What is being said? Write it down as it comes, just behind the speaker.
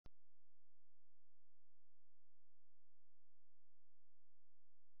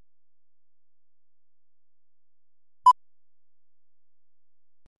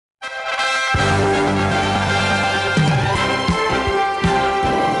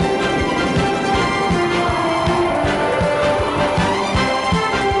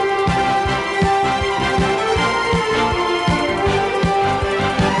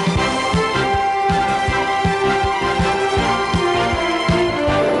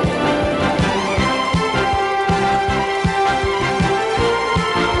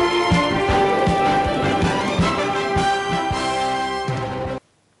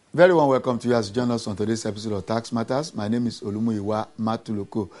Very warm welcome to you as you join us on today's episode of Tax Matters. My name is Olumuyiwa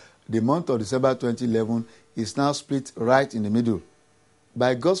Matuloko. The month of December 2011 is now split right in the middle.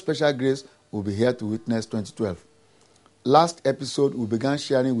 By God's special grace, we'll be here to witness 2012. Last episode, we began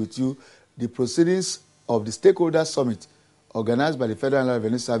sharing with you the proceedings of the Stakeholder Summit organized by the Federal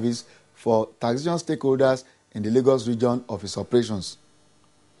Revenue Service for taxation stakeholders in the Lagos region of its operations.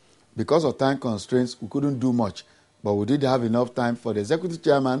 Because of time constraints, we couldn't do much, but we did have enough time for the executive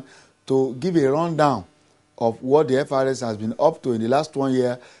chairman to give a rundown of what the FRS has been up to in the last 1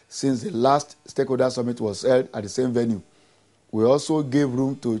 year since the last Stakeholder Summit was held at the same venue. We also gave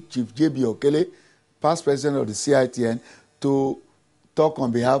room to Chief J.B. Okele, past president of the CITN, to talk on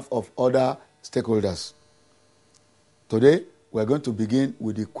behalf of other stakeholders. Today, we're going to begin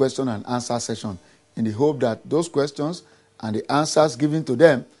with the question and answer session in the hope that those questions and the answers given to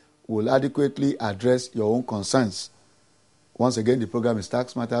them will adequately address your own concerns. Once again, the program is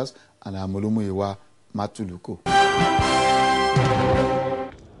Tax Matters, and I'm Olumuyiwa Matuloko.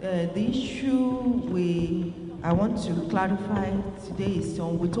 The issue I want to clarify today is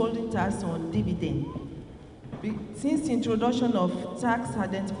on withholding tax on dividend. Since the introduction of tax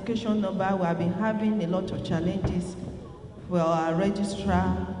identification number, we have been having a lot of challenges for our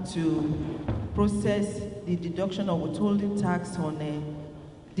registrar to process the deduction of withholding tax on a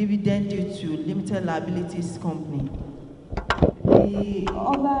dividend due to limited liabilities company. The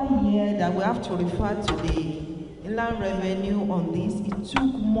other year that we have to refer to the Inland Revenue on this, it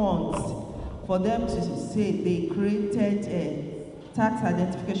took months for them to say they created a tax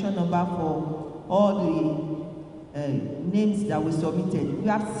identification number for all the names that were submitted. We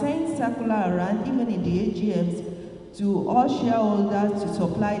have sent circular around, even in the AGMs, to all shareholders to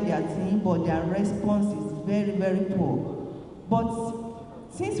supply their team, but their response is very, very poor. But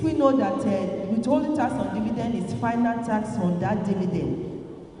since we know that withholding tax on dividend is final tax on that dividend,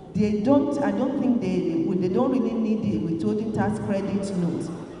 I don't think they don't really need the withholding tax credit note.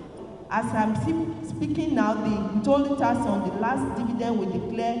 As I'm speaking now, the withholding tax on the last dividend we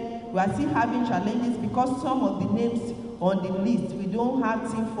declare, we are still having challenges because some of the names on the list we don't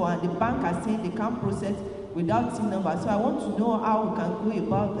have team for, and the bank are saying they can't process without team number. So I want to know how we can go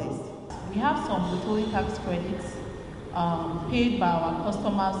about this. We have some withholding tax credits paid by our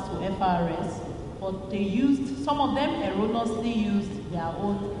customers to FRS, but some of them erroneously used their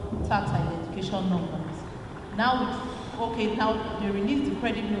own tax identification numbers. Now they released the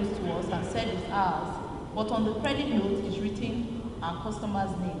credit notes to us and said it's ours, but on the credit note it's written our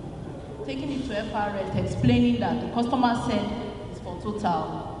customer's name. Taking it to FRS, explaining that the customer said it's for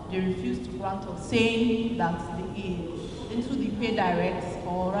total, they refused to grant us, saying that into the pay direct,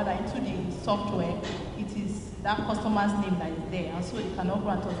 or rather into the software, it is that customer's name that is there, and so they cannot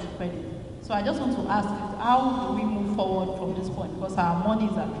grant us the credit. So I just want to ask, how do we move forward from this point, because our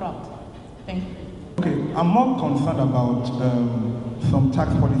monies are trapped? Thank you. Okay, I'm more concerned about some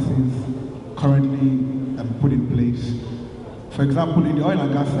tax policies currently put in place. For example, in the oil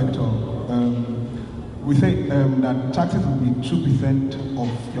and gas sector, we say that taxes will be 2%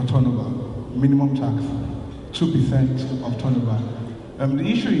 of your turnover, minimum tax, 2% of turnover. The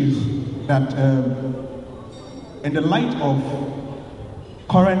issue is that in the light of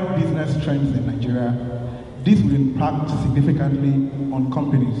current business trends in Nigeria, this will impact significantly on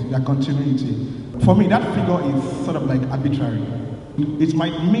companies, their continuity. For me, that figure is sort of like arbitrary. It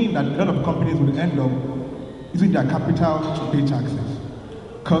might mean that a lot of companies will end up using their capital to pay taxes,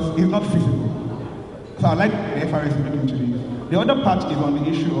 because it's not feasible. So I'd like the FRS to look into this. The other part is on the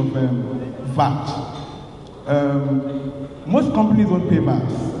issue of VAT. Most companies won't pay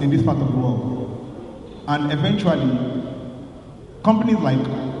VAT in this part of the world, and eventually companies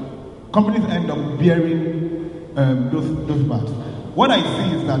end up bearing those VAT. What I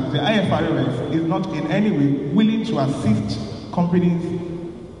see is that the IFRS is not in any way willing to assist companies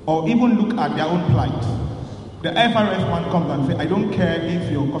or even look at their own plight. The IFRS one comes and says, I don't care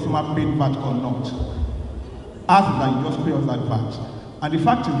if your customer paid VAT or not. As like just pay us that VAT. And the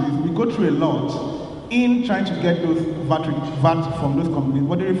fact is we go through a lot in trying to get those VAT from those companies,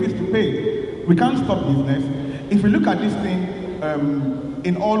 but they refuse to pay. We can't stop business. If we look at this thing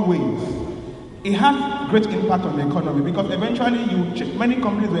in all ways, it has great impact on the economy, because eventually many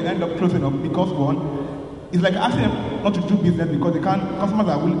companies will end up closing up because one, it's like asking them not to do business because customers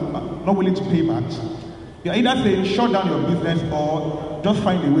are not willing to pay back. You're either saying shut down your business or just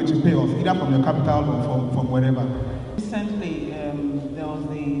find a way to pay off, either from your capital or from wherever. Recently, there was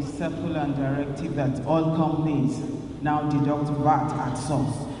the circular and directive that all companies now deduct VAT at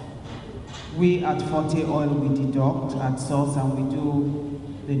source. We at Forte Oil, we deduct at source and we do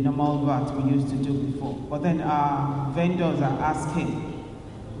the normal VAT we used to do before. But then our vendors are asking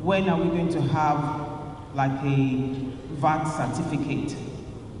when are we going to have like a VAT certificate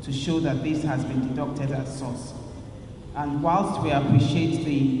to show that this has been deducted at source? And whilst we appreciate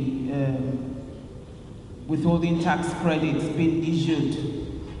the withholding tax credits being issued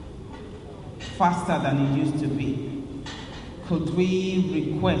faster than it used to be, could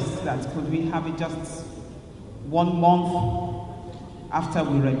we request that, could we have it just 1 month after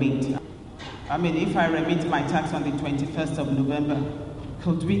we remit? I mean, if I remit my tax on the 21st of November,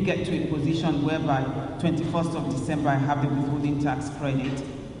 could we get to a position whereby 21st of December I have the withholding tax credit?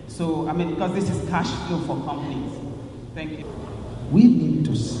 So, I mean, because this is cash flow for companies. Thank you. We need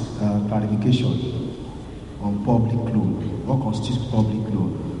to clarification on public loan. What constitutes public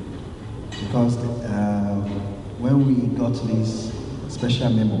loan? Because when we got this special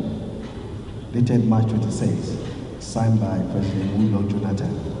memo, dated March 26, signed by President Goodluck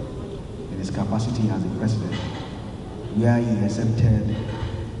Jonathan in his capacity as the president, where he accepted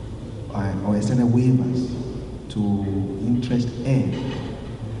or extended waivers to interest earned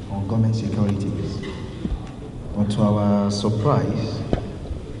on government securities. But to our surprise,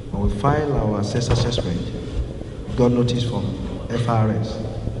 when we filed our assessment, we got notice from FRS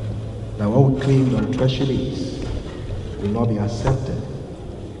that what we claimed on treasuries will not be accepted.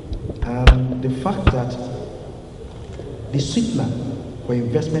 And the fact that the sweetener for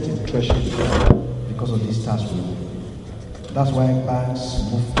investment in treasury because of this tax rule, that's why banks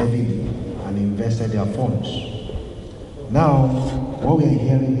moved heavily and invested their funds. Now, what we are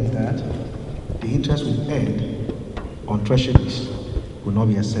hearing is that the interest we earned on treasuries will not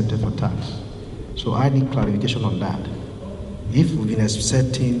be accepted for tax. So I need clarification on that. If we've been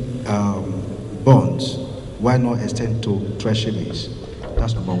accepting bonds, why not extend to treasuries?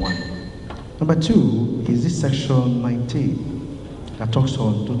 That's number one. Number two is this section 19 that talks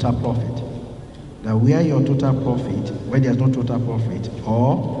on total profit. Now, where your total profit, where there's no total profit,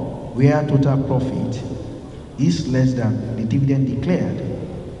 or where total profit is less than the dividend declared,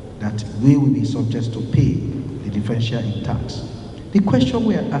 that we will be subject to pay the differential in tax. The question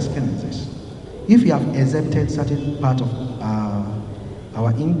we are asking is this: if you have exempted certain part of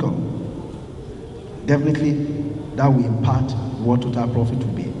our income, definitely that will impact what total profit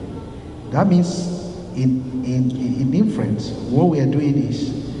will be. That means in inference, what we are doing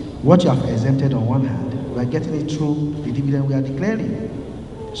is what you have exempted on one hand, we are getting it through the dividend we are declaring.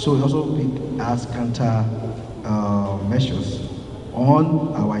 So it also has counter measures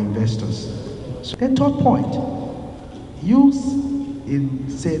on our investors. So the third point, you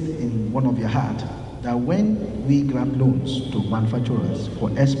said in one of your hand that when we grant loans to manufacturers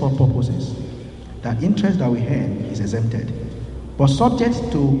for export purposes, the interest that we earn is exempted, but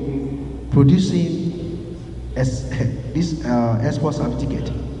subject to producing this export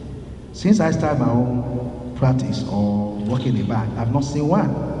certificate. Since I started my own practice or work in a bank, I've not seen one.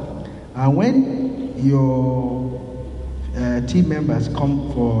 And when your team members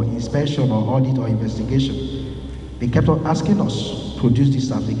come for inspection or audit or investigation, they kept on asking us to produce this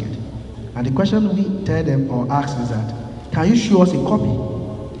certificate. And the question we tell them or ask is that, can you show us a copy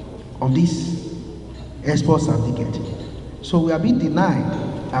of this export certificate? So we are being denied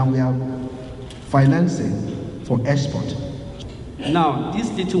and we are financing for export. Now, this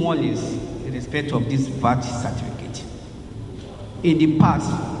little one is in respect of this VAT certificate. In the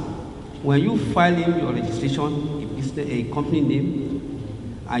past, when you file in your registration, a company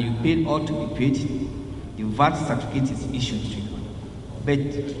name, and you paid all to be paid, the VAT certificate is issued to you.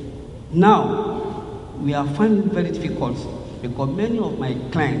 But now, we are finding it very difficult because many of my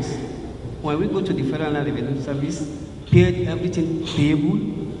clients, when we go to the Federal Revenue Service, paid everything payable,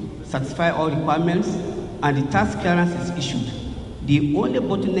 satisfy all requirements, and the tax clearance is issued. The only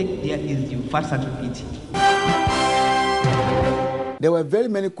bottleneck there is the VAT certificate. There were very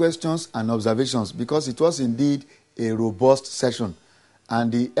many questions and observations because it was indeed a robust session,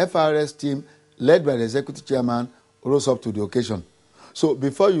 and the FRS team, led by the executive chairman, rose up to the occasion. So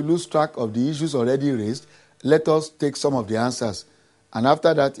before you lose track of the issues already raised, let us take some of the answers. And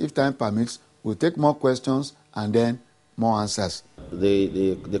after that, if time permits, we'll take more questions and then more answers.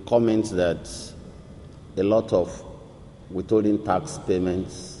 The comments that a lot of withholding tax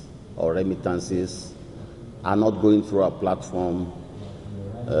payments or remittances are not going through our platform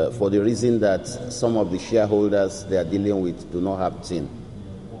for the reason that some of the shareholders they are dealing with do not have TIN.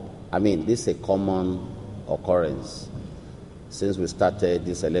 I mean, this is a common occurrence since we started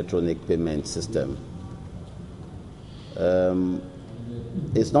this electronic payment system.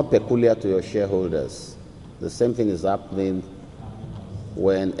 It's not peculiar to your shareholders. The same thing is happening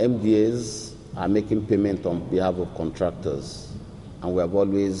when MDAs are making payment on behalf of contractors, and we have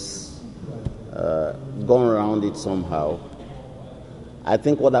always gone around it somehow. I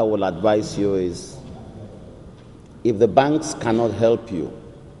think what I will advise you is, if the banks cannot help you,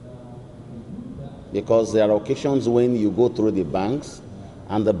 because there are occasions when you go through the banks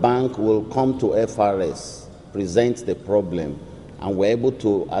and the bank will come to FRS, present the problem, and we're able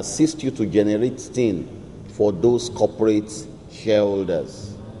to assist you to generate tin for those corporate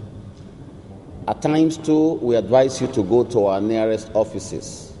shareholders. At times too, we advise you to go to our nearest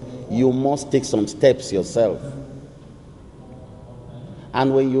offices. You must take some steps yourself.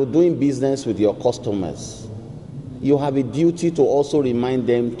 And when you're doing business with your customers, you have a duty to also remind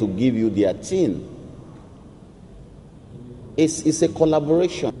them to give you their tin. It's a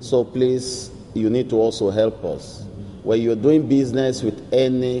collaboration. So please, you need to also help us. When you're doing business with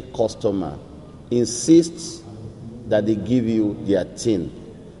any customer, insist that they give you their tin.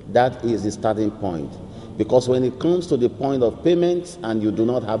 That is the starting point. Because when it comes to the point of payment and you do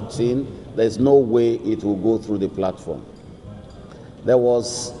not have tin, there's no way it will go through the platform. There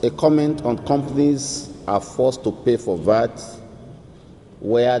was a comment on companies are forced to pay for VAT,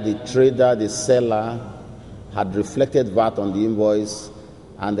 where the trader, the seller, had reflected VAT on the invoice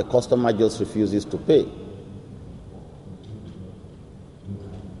and the customer just refuses to pay.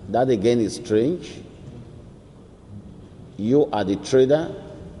 That again is strange. You are the trader.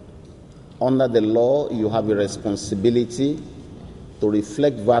 Under the law, you have a responsibility to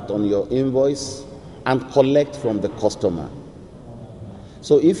reflect VAT on your invoice and collect from the customer.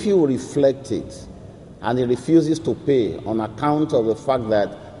 So if you reflect it and he refuses to pay on account of the fact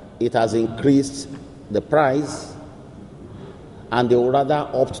that it has increased the price, and they would rather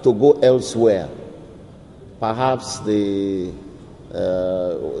opt to go elsewhere, perhaps the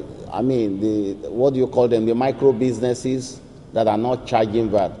what do you call them, the micro businesses that are not charging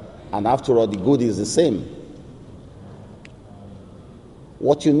VAT, and after all, the good is the same.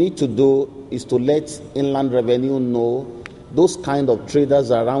 What you need to do is to let Inland Revenue know those kind of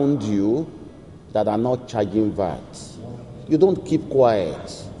traders around you that are not charging VAT. You don't keep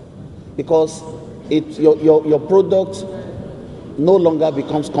quiet, because your product no longer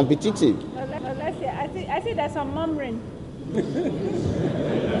becomes competitive. Well, let's see. I see there's some murmuring.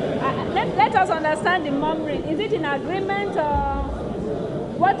 Let us understand the murmuring. Is it in agreement or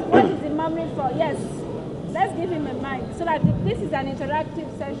what is the murmuring for? Yes. Let's give him a mic so that this is an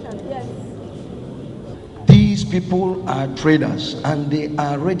interactive session. Yes. These people are traders and they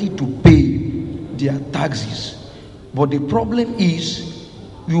are ready to pay their taxes. But the problem is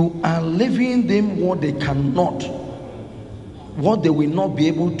you are leaving them what they cannot, what they will not be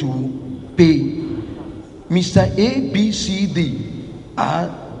able to pay. Mr. A, B, C, D are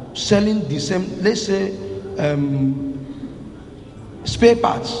selling the same, let's say, spare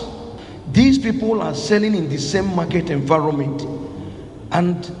parts. These people are selling in the same market environment.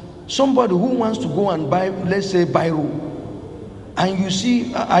 And somebody who wants to go and buy, let's say, biro, and you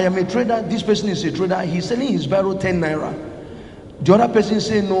see, I am a trader, this person is a trader, he's selling his biro 10 naira. The other person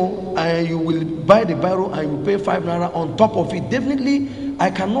say no, you will buy the biro and you pay 5 naira on top of it. Definitely, I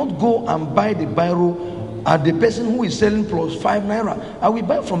cannot go and buy the biro at the person who is selling plus 5 naira. I will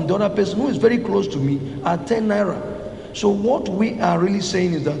buy from the other person who is very close to me at 10 naira. So what we are really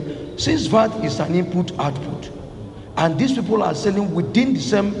saying is that since VAT is an input-output, and these people are selling within the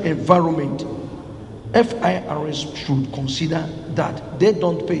same environment, FIRS should consider that they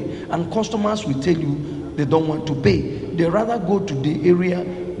don't pay, and customers will tell you they don't want to pay. They rather go to the area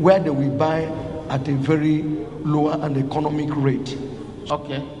where they will buy at a very lower and economic rate.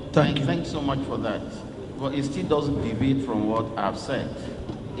 Okay, Thank you. Thanks so much for that. But it still doesn't deviate from what I've said.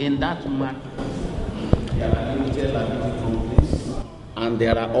 In that market, there are limited liability companies, and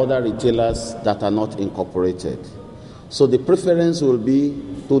there are other retailers that are not incorporated. So the preference will be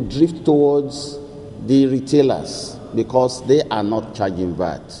to drift towards the retailers because they are not charging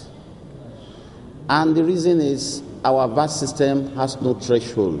VAT. And the reason is our VAT system has no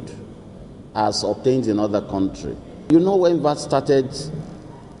threshold as obtained in other countries. You know, when VAT started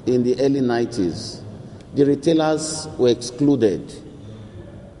in the early 90s, the retailers were excluded,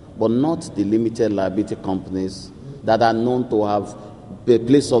 but not the limited liability companies that are known to have a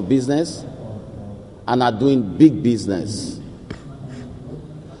place of business and are doing big business.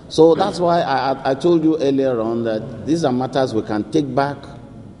 So that's why I told you earlier on that these are matters we can take back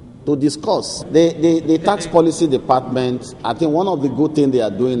to discuss. The tax policy department, I think one of the good things they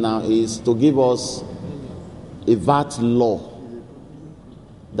are doing now is to give us a VAT law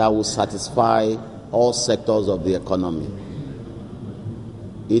that will satisfy all sectors of the economy.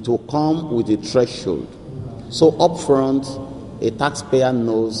 It will come with a threshold. So upfront, a taxpayer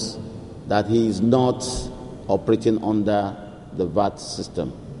knows that he is not operating under the VAT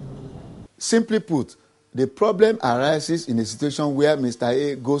system. Simply put, The problem arises in a situation where Mr.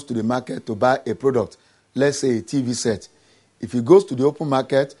 A goes to the market to buy a product, let's say a TV set. If he goes to the open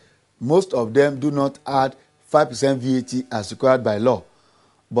market, most of them do not add 5% VAT as required by law.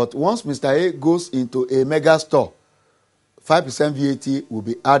 But once Mr. A goes into a mega store, 5% VAT will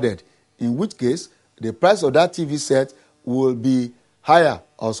be added, in which case the price of that TV set will be higher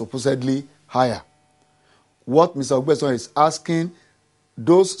or supposedly higher. What Mr. Ogbeson is asking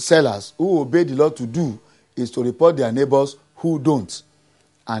those sellers who obey the law to do is to report their neighbors who don't.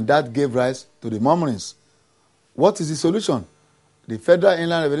 And that gave rise to the murmurings. What is the solution? The Federal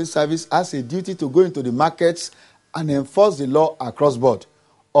Inland Revenue Service has a duty to go into the markets and enforce the law across board,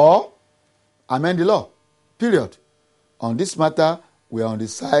 or amend the law, period. On this matter, we are on the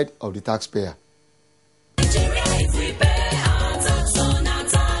side of the taxpayer.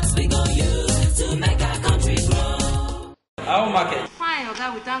 Our market. Fine,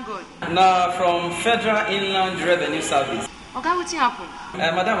 Oga, we thank God. Now from Federal Inland Revenue Service. Oga, what happen?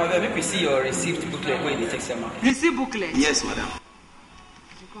 Madam, I make we see your receipt booklet where they take some market. Receipt booklet? Yes, madam.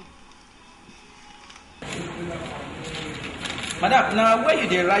 Madam, now where you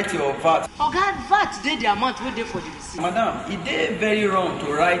dey write your VAT? Oga, VAT dey the amount wey dey for the receipt. Madam, it dey very wrong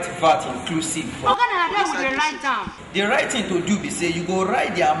to write VAT inclusive. Oga, na there we dey write am. The right thing to do be say you go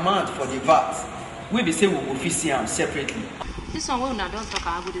write the amount for the VAT. We be say we go fit see am separately. This one wey una don talk,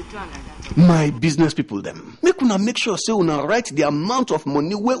 I go dey do am like that. My business people them, make una make sure say una write the amount of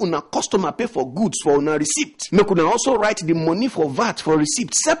money where una customer pay for goods for una receipt. Make una also write the money for VAT for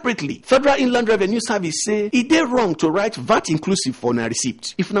receipt separately. Federal Inland Revenue Service say it dey wrong to write VAT inclusive for una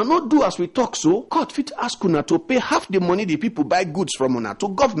receipt. If una not do as we talk so, court fit ask una to pay half the money the people buy goods from una to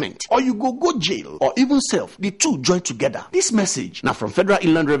government, or you go jail, or even self. The two join together. This message now from Federal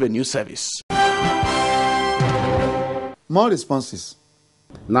Inland Revenue Service. More responses.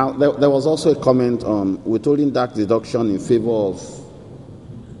 Now, there was also a comment on withholding tax deduction in favor of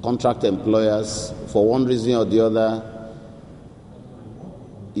contract employers. For one reason or the other,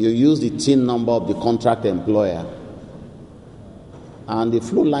 you use the TIN number of the contract employer. And the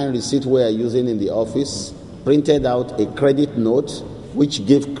flow line receipt we are using in the office printed out a credit note which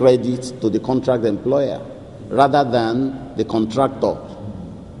gave credit to the contract employer rather than the contractor.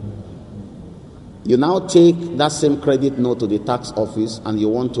 You now take that same credit note to the tax office and you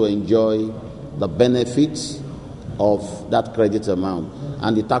want to enjoy the benefits of that credit amount.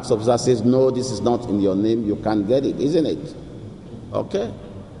 And the tax officer says, no, this is not in your name, you can't get it, isn't it? Okay.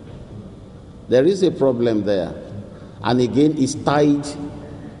 There is a problem there. And again, it's tied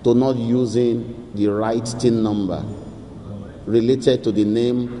to not using the right TIN number related to the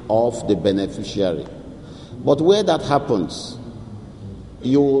name of the beneficiary. But where that happens,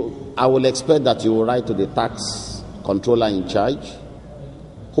 I will expect that you will write to the tax controller in charge,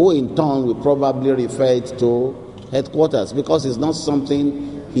 who in turn will probably refer it to headquarters because it's not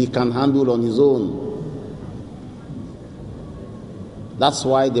something he can handle on his own. That's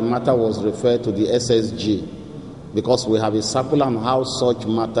why the matter was referred to the SSG, because we have a circular on how such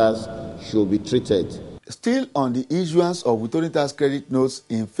matters should be treated. Still on the issuance of withholding tax credit notes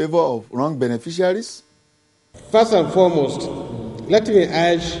in favor of wrong beneficiaries? First and foremost, let me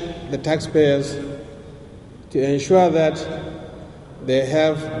urge the taxpayers to ensure that they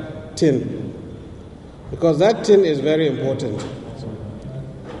have TIN, because that TIN is very important.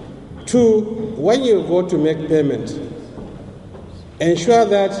 Two, when you go to make payment, ensure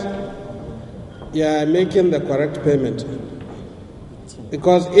that you are making the correct payment,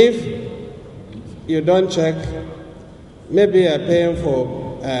 because if you don't check, maybe you are paying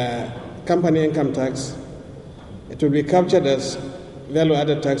for company income tax, it will be captured as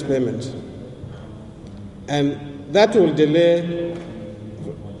value-added tax payment. And that will delay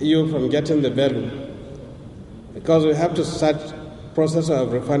you from getting the value, because we have to start process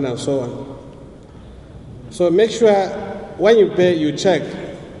of refund and so on. So make sure when you pay, you check,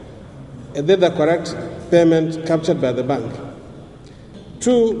 is it the correct payment captured by the bank?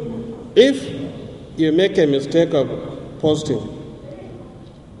 Two, if you make a mistake of posting,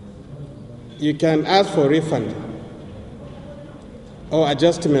 you can ask for refund or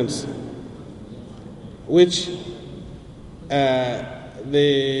adjustments, which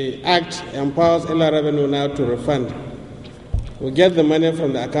the Act empowers Inland Revenue now to refund. We get the money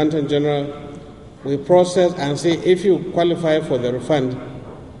from the Accountant General, we process and see if you qualify for the refund,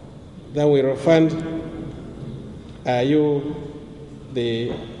 then we refund you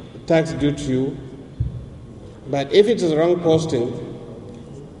the tax due to you. But if it is wrong posting,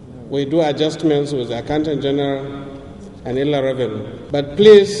 we do adjustments with the Accountant General and Inland Revenue. But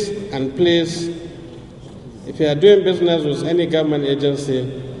please, if you are doing business with any government agency,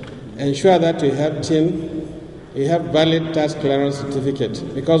 ensure that you have TIN, you have valid tax clearance certificate.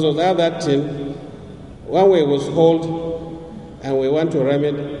 Because without that TIN, when we withhold and we want to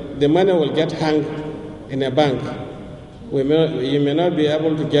remit, the money will get hung in a bank. You may not be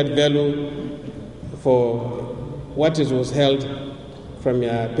able to get value for what is withheld from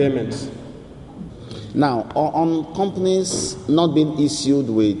your payments. Now, on companies not being issued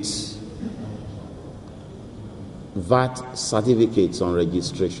with VAT certificates on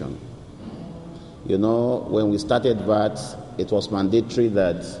registration. You know, when we started VAT, it was mandatory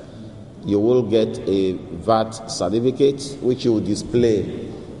that you will get a VAT certificate which you will display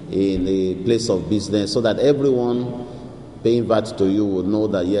in a place of business so that everyone paying VAT to you will know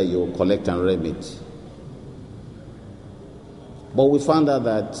that, yeah, you collect and remit. But we found out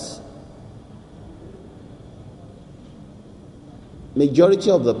that majority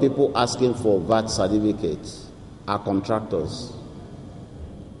of the people asking for VAT certificates are contractors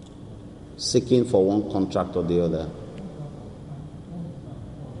seeking for one contract or the other.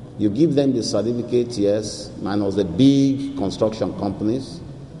 You give them the certificate, yes, minus the big construction companies.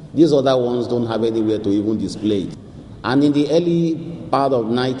 These other ones don't have anywhere to even display it. And in the early part of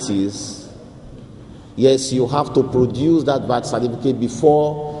 90s, yes, you have to produce that VAT certificate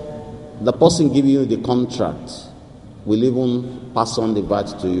before the person giving you the contract will even pass on the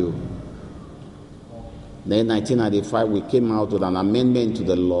VAT to you. Then in 1995, we came out with an amendment to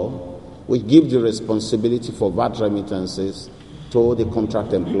the law which gives the responsibility for VAT remittances to the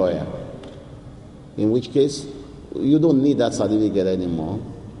contract employer. In which case, you don't need that certificate anymore.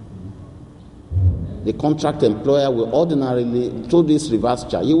 The contract employer will ordinarily, through this reverse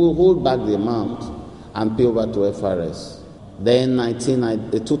charge, he will hold back the amount and pay over to FRS. Then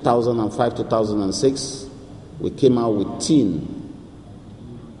 2005-2006, we came out with TIN,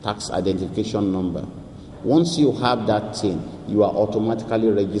 tax identification number. Once you have that TIN, you are automatically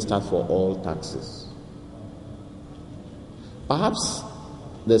registered for all taxes. Perhaps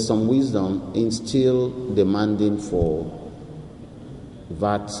there's some wisdom in still demanding for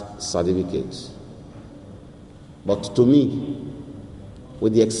VAT certificates. But to me,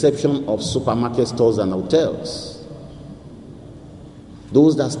 with the exception of supermarket stores and hotels,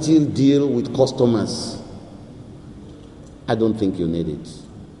 those that still deal with customers, I don't think you need it.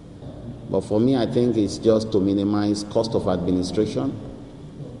 But for me, I think it's just to minimize cost of administration.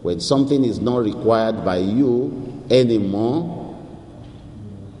 When something is not required by you anymore,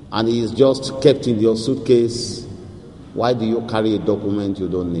 and it is just kept in your suitcase, why do you carry a document you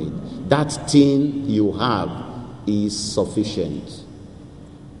don't need? That thing you have is sufficient.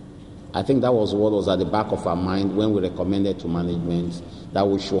 I think that was what was at the back of our mind when we recommended to management that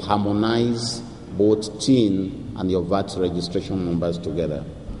we should harmonize both TIN and your VAT registration numbers together.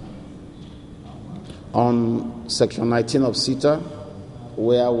 On Section 19 of CETA,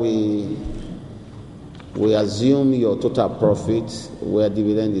 where we assume your total profit, where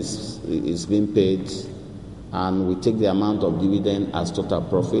dividend is being paid, and we take the amount of dividend as total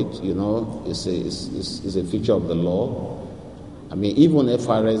profit, you know, it's a feature of the law. I mean, even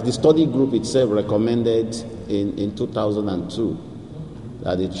FRS, the study group itself recommended in 2002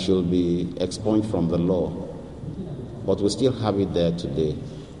 that it should be expunged from the law. But we still have it there today.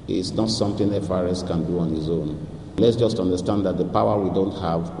 It's not something FRS can do on its own. Let's just understand that the power we don't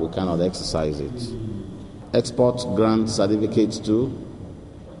have, we cannot exercise it. Export grant certificates too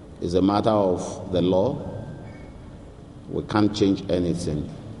is a matter of the law. We can't change anything,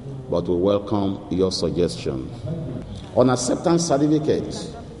 but we welcome your suggestion. On acceptance certificate,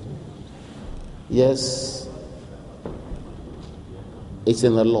 yes, it's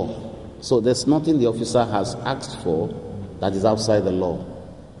in the law. So there's nothing the officer has asked for that is outside the law.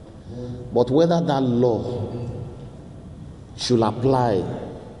 But whether that law should apply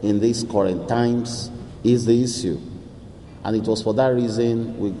in these current times is the issue. And it was for that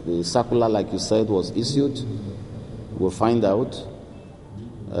reason the circular, like you said, was issued. We'll find out,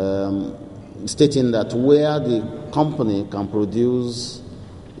 stating that where the company can produce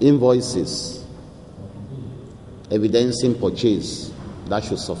invoices evidencing purchase, that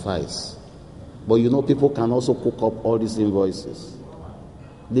should suffice. But you know, people can also cook up all these invoices.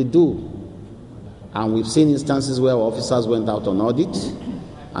 They do. And we've seen instances where officers went out on audit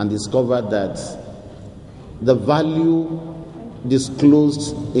and discovered that the value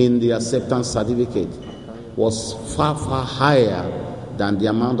disclosed in the acceptance certificate was far, far higher than the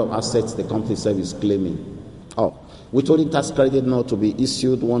amount of assets the company itself is claiming. Withholding tax credit note to be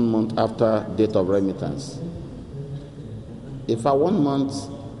issued 1 month after date of remittance. In fact, 1 month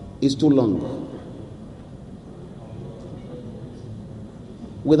is too long.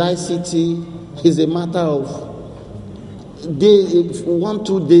 With ICT, it's a matter of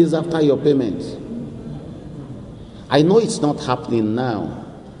 1-2 days after your payment. I know it's not happening now,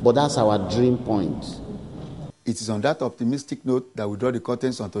 but that's our dream point. It is on that optimistic note that we draw the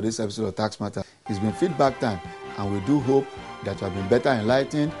curtains on today's episode of Tax Matters. It's been feedback time, and we do hope that you have been better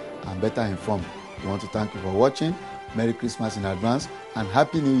enlightened and better informed. We want to thank you for watching. Merry Christmas in advance and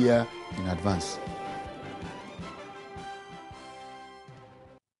Happy New Year in advance.